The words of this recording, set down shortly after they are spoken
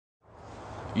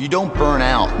You don't burn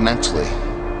out mentally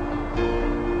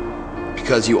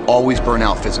because you always burn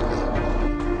out physically.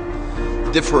 The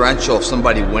differential of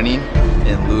somebody winning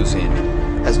and losing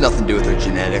has nothing to do with their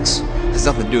genetics, has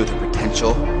nothing to do with their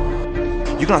potential.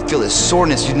 You're gonna feel this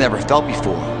soreness you've never felt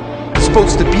before. It's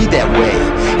supposed to be that way.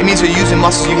 It means you're using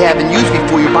muscles you haven't used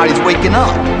before, your body's waking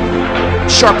up.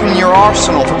 Sharpening your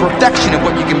arsenal for perfection of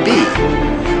what you can be.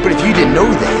 But if you didn't know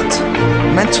that,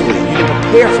 mentally, you didn't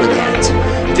prepare for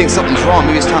that, you think something's wrong,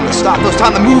 maybe it's time to stop. No, it's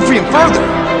time to move even further.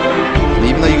 And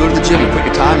even though you go to the gym, you put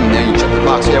your time in there, you check the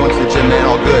box, yeah, I went to the gym, man,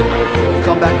 all good. You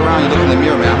come back around, you look in the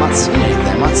mirror, man, I'm not seeing anything,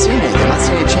 I'm not seeing anything, I'm not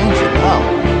seeing any change. No.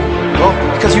 Well,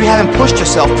 because you haven't pushed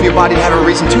yourself for your body to have a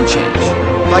reason to change.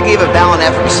 If I gave a valiant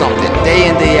effort to something, day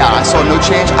in, day out, I saw no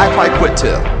change, I'd probably quit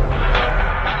too.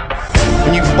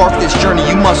 When you embark this journey,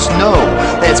 you must know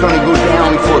that it's going to go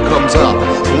down before it comes up.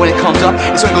 But when it comes up,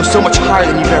 it's going to go so much higher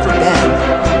than you've ever been.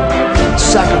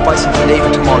 Sacrificing today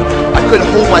for tomorrow. I couldn't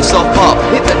hold myself up,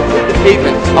 hit the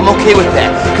pavement. I'm okay with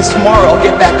that, because tomorrow I'll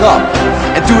get back up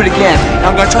and do it again. And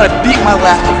I'm going to try to beat my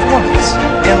last performance.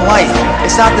 In life,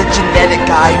 it's not the genetic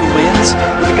guy who wins,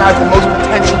 or the guy with the most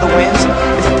potential that wins.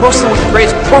 It's the person with the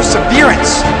greatest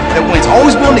perseverance that wins.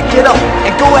 Always willing to get up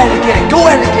and go at it again and go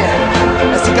at it again.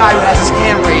 That's the guy who has his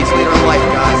hand raised later in life,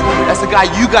 guys. That's the guy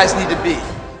you guys need to be.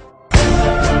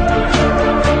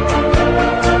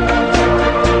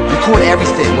 Record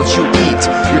everything, what you eat,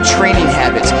 your training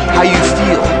habits, how you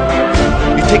feel.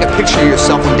 You take a picture of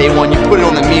yourself on day one, you put it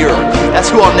on the mirror. That's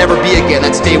who I'll never be again,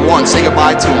 that's day one, say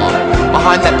goodbye to him.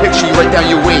 Behind that picture, you write down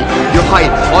your weight, your height,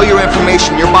 all your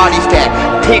information, your body fat,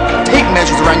 tape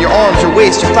measures around your arms, your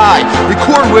waist, your thigh.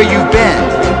 Record where you've been.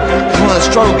 When the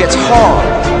struggle gets hard,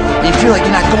 and you feel like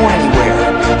you're not going anywhere,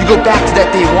 you go back to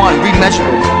that day one, remeasure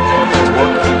it. It's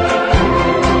working.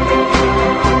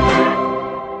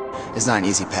 It's not an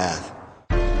easy path.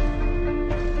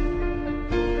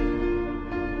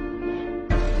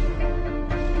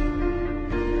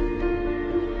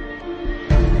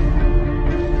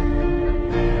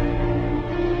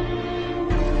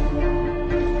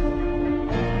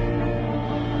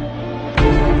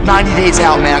 Days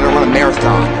out, man, I'm gonna run a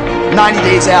marathon. 90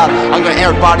 days out, I'm gonna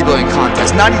enter a bodybuilding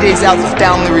contest. 90 days out, it's a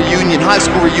family reunion, high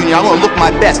school reunion. I'm gonna look my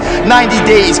best. 90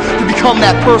 days to become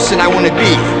that person I wanna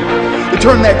be. To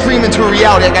turn that dream into a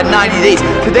reality, I got 90 days.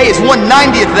 Today is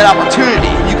 1/90th of that opportunity.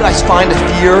 You guys find a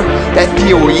fear, that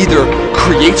fear will either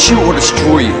create you or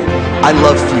destroy you. I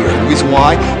love fear. The reason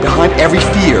why, behind every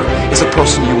fear is a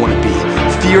person you wanna be.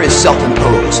 Fear is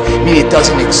self-imposed, meaning it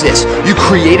doesn't exist. You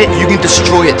create it, you can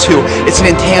destroy it too. It's an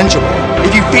intangible.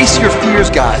 If you face your fears,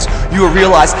 guys, you will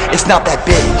realize it's not that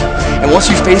big. And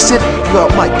once you face it, you go,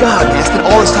 oh my God, man, I spent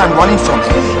all this time running from it.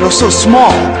 It was so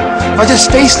small. If I just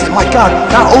faced it, my God,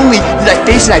 not only did I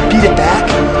face it, I beat it back.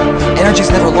 Energy's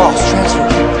never lost, transferred.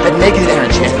 That negative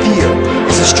energy, that fear,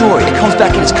 is destroyed. It comes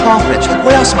back in its confidence. You're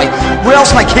like, what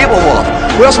else am I capable of?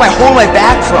 What else am I holding my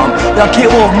back from that I'm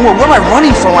capable of more? What am I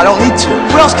running from I don't need to?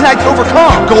 What else can I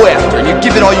overcome? Go after it. You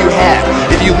give it all you have.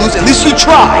 If you lose, at least you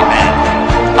tried, man.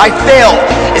 I failed.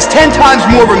 It's 10 times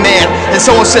more of a man than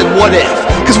someone said, what if?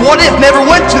 Because what if never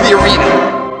went to the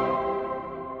arena.